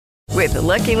With the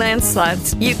Lucky Land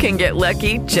Slots, you can get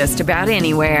lucky just about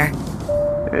anywhere.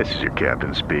 This is your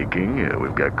captain speaking.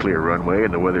 We've got clear runway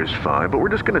and the weather's fine, but we're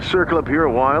just going to circle up here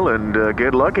a while and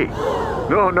get lucky.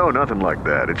 No, nothing like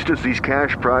that. It's just these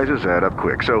cash prizes add up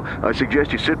quick. So I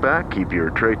suggest you sit back, keep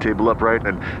your tray table upright,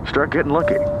 and start getting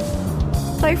lucky.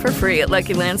 Play for free at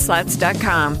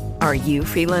LuckyLandSlots.com. Are you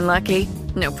feeling lucky?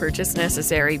 No purchase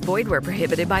necessary. Void where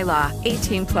prohibited by law.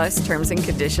 18 plus terms and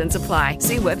conditions apply.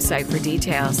 See website for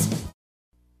details.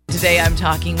 Today I'm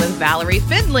talking with Valerie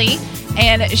Findley,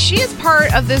 and she is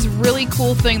part of this really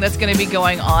cool thing that's going to be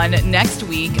going on next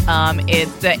week.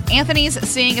 It's the Anthony's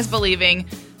Seeing is Believing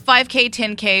 5K,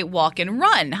 10K Walk and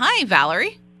Run. Hi,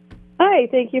 Valerie. Hi,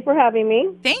 thank you for having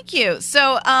me. Thank you.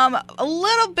 So a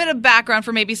little bit of background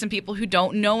for maybe some people who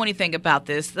don't know anything about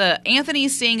this. The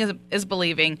Anthony's Seeing is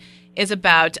Believing is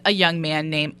about a young man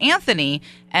named Anthony,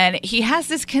 and he has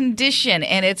this condition,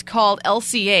 and it's called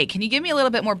LCA. Can you give me a little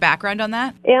bit more background on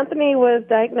that? Anthony was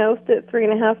diagnosed at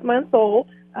 3.5 months old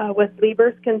with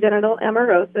Leber's congenital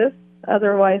amaurosis,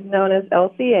 otherwise known as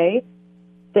LCA.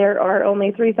 There are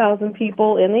only 3,000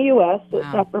 people in the U.S.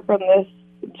 that suffer from this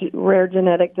rare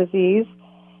genetic disease,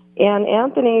 and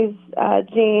Anthony's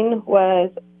gene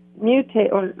was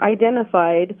mutated or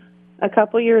identified a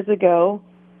couple years ago.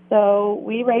 So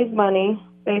we raised money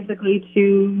basically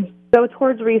to go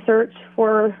towards research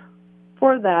for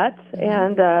that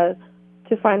and to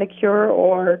find a cure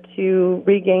or to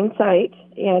regain sight.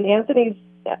 And Anthony's,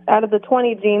 out of the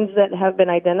 20 genes that have been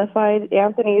identified,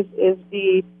 Anthony's is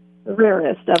the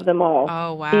rarest of them all.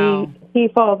 Oh, wow. He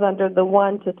falls under the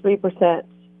 1 to 3%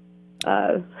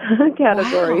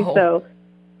 category. Wow. So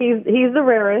he's the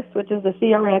rarest, which is the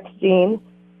CRX gene.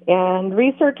 And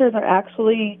researchers are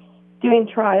actually doing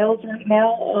trials right now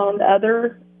on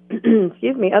other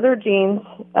other genes,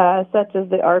 such as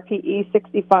the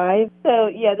RPE65. So,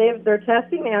 yeah, they're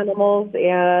testing animals,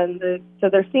 and so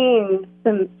they're seeing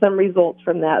some results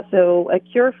from that. So a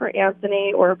cure for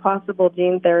Anthony or a possible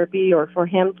gene therapy or for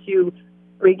him to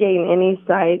regain any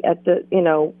sight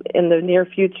in the near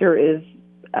future is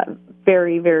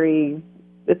very, very,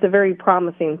 it's a very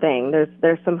promising thing.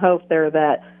 There's some hope there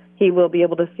that he will be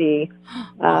able to see.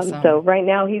 Awesome. So right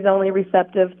now he's only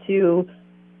receptive to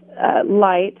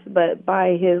light, but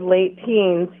by his late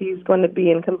teens, he's going to be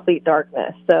in complete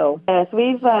darkness. So as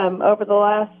we've over the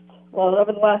last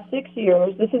 6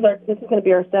 years, this is going to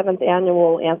be our 7th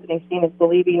annual Anthony Seeing is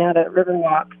Believing out at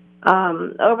Riverwalk.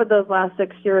 Over those last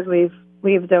 6 years,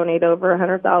 we've donated over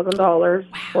 $100,000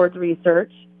 towards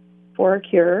research for a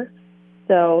cure.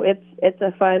 So it's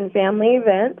a fun family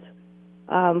event.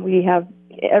 We have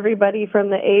everybody from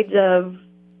the age of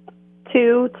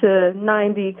 2 to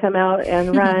 90 come out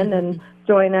and run and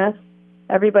join us.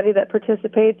 Everybody that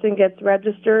participates and gets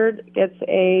registered gets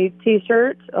a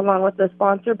T-shirt along with a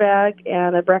sponsor bag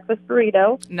and a breakfast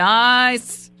burrito.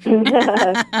 Nice. And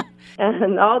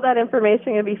all that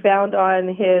information can be found on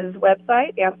his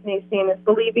website,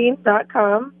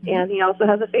 AnthonySeeingIsBelieving.com, and he also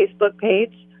has a Facebook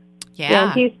page.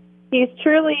 Yeah. And he's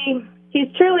truly an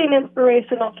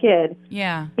inspirational kid.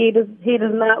 Yeah. He does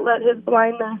not let his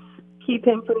blindness keep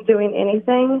him from doing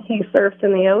anything. He surfs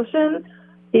in the ocean.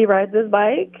 He rides his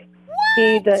bike.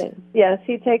 What?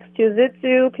 He takes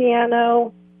jujitsu,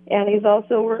 piano, and he's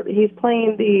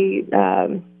playing the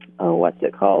what's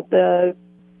it called?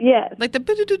 Like the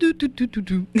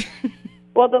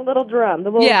well, the little drum,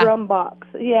 drum box.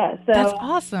 Yeah, so that's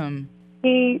awesome.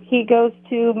 He goes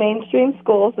to mainstream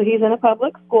school, so he's in a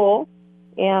public school,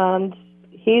 and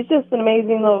he's just an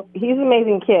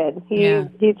amazing kid.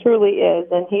 He truly is,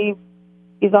 and he's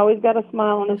always got a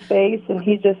smile on his face, and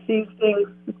he just sees things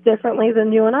differently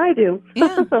than you and I do.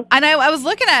 Yeah. And I was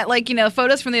looking at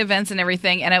photos from the events and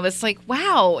everything, and I was like,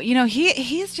 wow,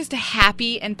 he's just a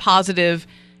happy and positive,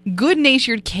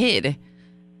 good-natured kid.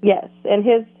 Yes, and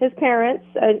his parents.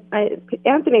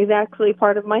 Anthony's actually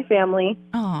part of my family.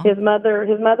 Aww. His mother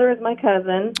is my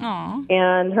cousin. Aww.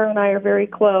 And her and I are very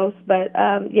close. But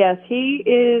yes,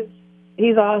 he's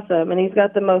awesome, and he's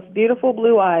got the most beautiful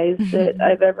blue eyes that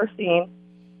I've ever seen.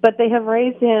 But they have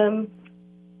raised him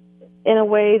in a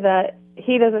way that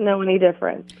he doesn't know any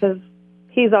difference because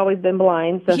he's always been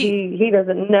blind, so he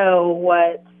doesn't know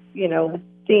what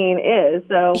seeing is.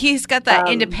 So he's got that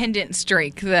independent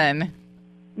streak then.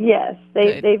 Yes,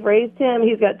 they've raised him.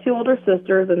 He's got 2 older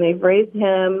sisters, and they've raised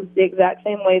him the exact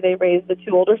same way they raised the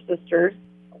 2 older sisters.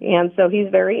 And so he's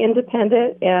very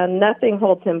independent, and nothing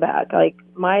holds him back. Like,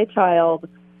 my child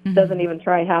doesn't even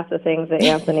try half the things that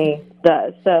Anthony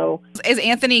does. So, is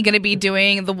Anthony going to be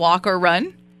doing the walk or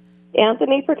run?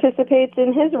 Anthony participates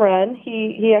in his run.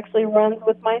 He actually runs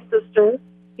with my sister,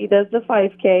 He does the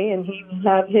 5K, and he will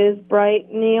have his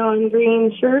bright neon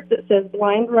green shirt that says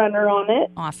Blind Runner on it.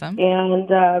 Awesome. And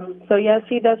so, yes,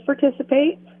 he does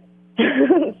participate.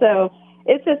 So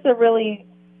it's just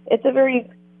it's a very,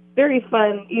 very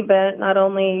fun event, not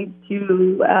only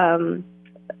to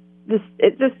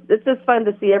it's just fun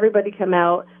to see everybody come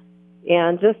out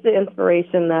and just the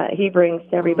inspiration that he brings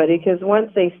to everybody, because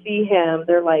once they see him,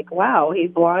 they're like, wow, he's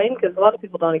blind, because a lot of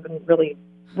people don't even really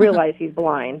realize he's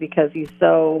blind because he's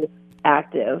so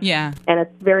active. Yeah. And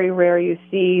it's very rare you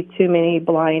see too many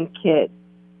blind kids.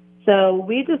 So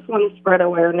we just want to spread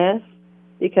awareness,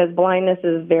 because blindness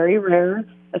is very rare,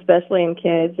 especially in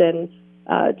kids. And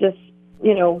just,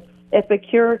 if a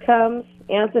cure comes,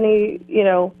 Anthony,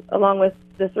 along with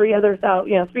the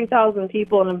 3,000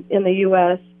 people in the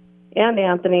U.S., and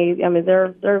Anthony, I mean,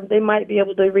 they might be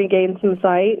able to regain some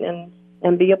sight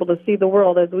and be able to see the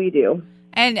world as we do.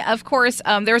 And, of course,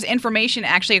 there's information,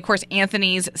 actually, of course,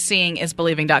 Anthony's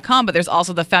seeingisbelieving.com, but there's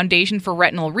also the Foundation for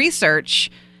Retinal Research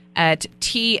at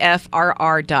tfrr.org.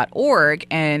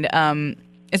 And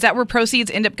is that where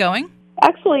proceeds end up going?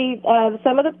 Actually, most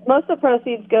of the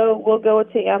proceeds will go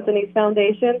to Anthony's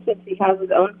foundation, since he has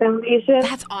his own foundation.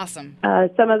 That's awesome.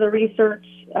 Some of the research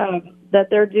that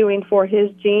they're doing for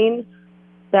his gene,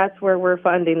 that's where we're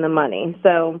funding the money.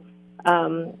 So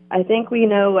I think we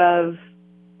know of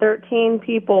 13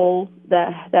 people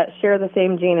that share the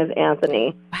same gene as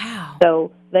Anthony. Wow.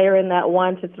 So they're in that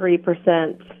 1 to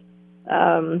 3%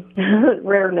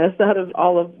 rareness out of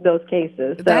all of those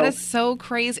cases. So that is so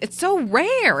crazy. It's so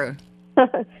rare.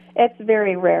 It's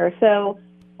very rare. So,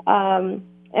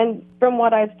 and from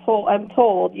what I'm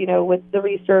told, with the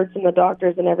research and the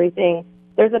doctors and everything,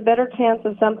 there's a better chance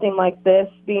of something like this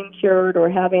being cured or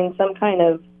having some kind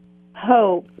of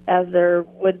hope as there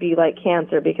would be like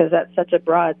cancer, because that's such a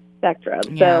broad spectrum.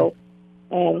 Yeah. So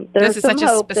this there's is some such a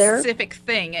hope specific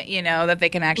thing, that they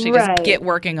can actually just get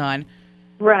working on.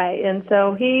 Right. And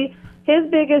so his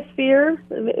biggest fear,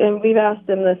 and we've asked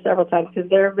him this several times because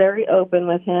they're very open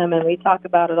with him, and we talk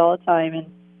about it all the time. And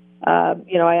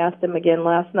I asked him again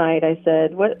last night. I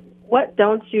said, "What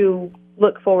don't you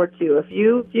look forward to? If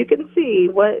you can see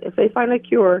if they find a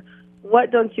cure, what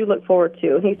don't you look forward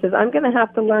to?" And he says, "I'm going to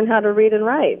have to learn how to read and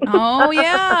write." Oh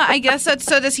yeah, I guess so.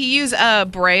 So does he use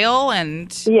Braille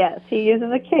and? Yes, he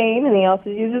uses a cane, and he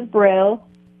also uses Braille,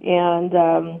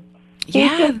 and he's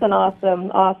just an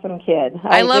awesome kid.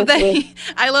 I love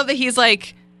that he's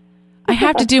like, I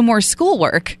have to do more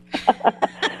schoolwork.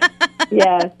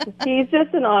 Yes, he's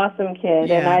just an awesome kid,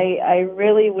 and I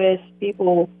really wish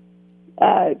people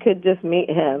could just meet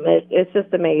him. It's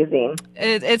just amazing.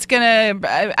 It's gonna.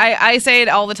 I say it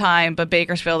all the time, but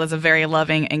Bakersfield is a very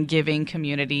loving and giving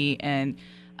community, and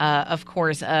of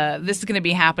course, this is going to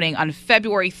be happening on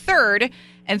February 3rd.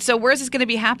 And so, where is this going to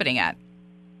be happening at?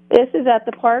 This is at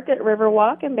the park at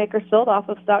Riverwalk in Bakersfield, off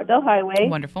of Stockdale Highway.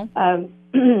 Wonderful.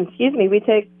 Excuse me.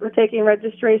 We're taking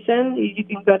registration. You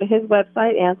can go to his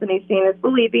website, Anthony Seeing is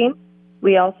Believing.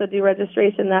 We also do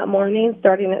registration that morning,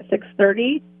 starting at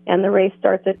 6:30, and the race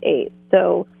starts at 8.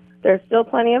 So there's still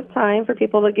plenty of time for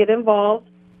people to get involved.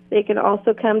 They can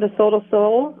also come to Soul to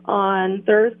Soul on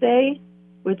Thursday,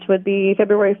 which would be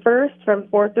February 1st, from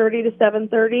 4:30 to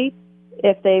 7:30.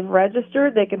 If they've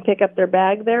registered, they can pick up their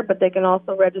bag there, but they can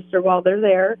also register while they're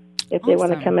there if they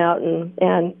want to come out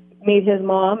and meet his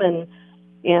mom and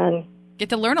get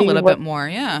to learn a little bit more.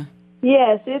 Yeah.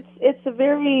 Yes, it's a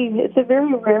very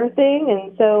rare thing,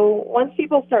 and so once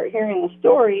people start hearing the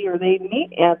story or they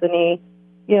meet Anthony,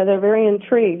 they're very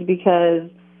intrigued, because,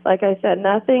 like I said,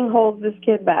 nothing holds this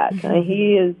kid back.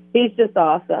 He's just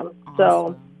awesome.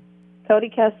 So Cody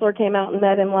Kessler came out and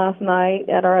met him last night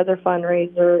at our other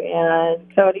fundraiser,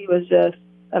 and Cody was just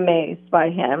amazed by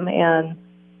him. And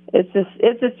it's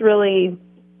just really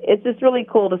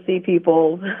cool to see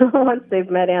people once they've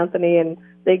met Anthony and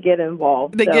they get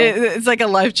involved. It's like a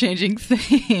life-changing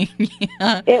thing.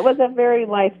 Yeah. It was a very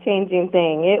life-changing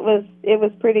thing. It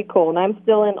was pretty cool, and I'm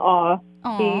still in awe.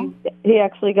 He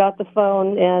actually got the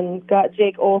phone and got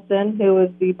Jake Olson, who was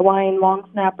the blind long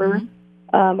snapper. Mm-hmm.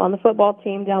 On the football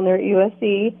team down there at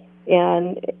USC,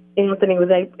 and Anthony was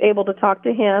able to talk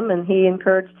to him, and he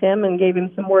encouraged him and gave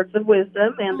him some words of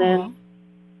wisdom. And then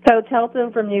Coach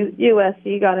Helton from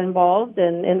USC got involved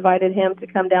and invited him to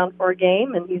come down for a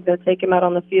game, and he's going to take him out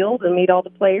on the field and meet all the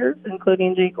players,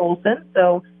 including Jake Olson.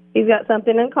 So he's got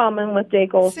something in common with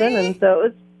Jake Olson, and so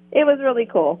it was really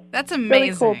cool. That's amazing.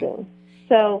 Really cool thing.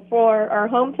 So for our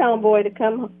hometown boy to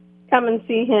come and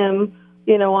see him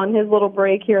on his little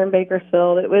break here in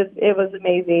Bakersfield. It was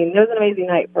amazing. It was an amazing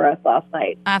night for us last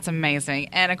night. That's amazing.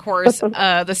 And, of course, the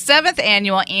 7th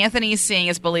annual Anthony Seeing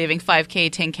is Believing 5K,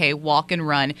 10K Walk and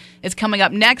Run is coming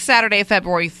up next Saturday,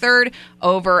 February 3rd,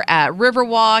 over at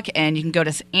Riverwalk. And you can go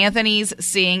to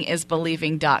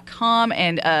anthony'sseeingisbelieving.com.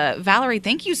 And, Valerie,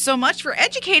 thank you so much for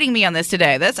educating me on this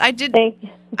today.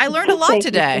 I learned a lot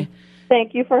today.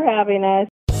 Thank you for having us.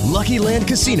 Lucky Land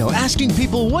Casino, asking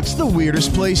people, what's the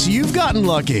weirdest place you've gotten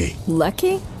lucky?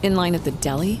 Lucky? In line at the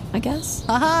deli, I guess?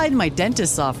 Aha, in my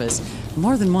dentist's office.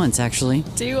 More than once, actually.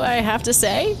 Do I have to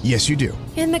say? Yes, you do.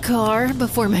 In the car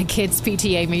before my kids'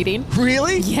 PTA meeting.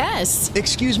 Really? Yes.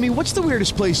 Excuse me, what's the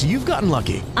weirdest place you've gotten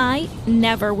lucky? I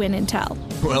never win and tell.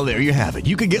 Well, there you have it.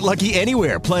 You can get lucky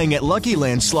anywhere, playing at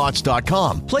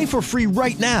LuckyLandSlots.com. Play for free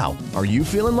right now. Are you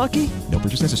feeling lucky? No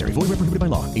purchase necessary. Void where prohibited by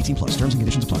law. 18+. Terms and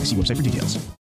conditions apply. See website for details.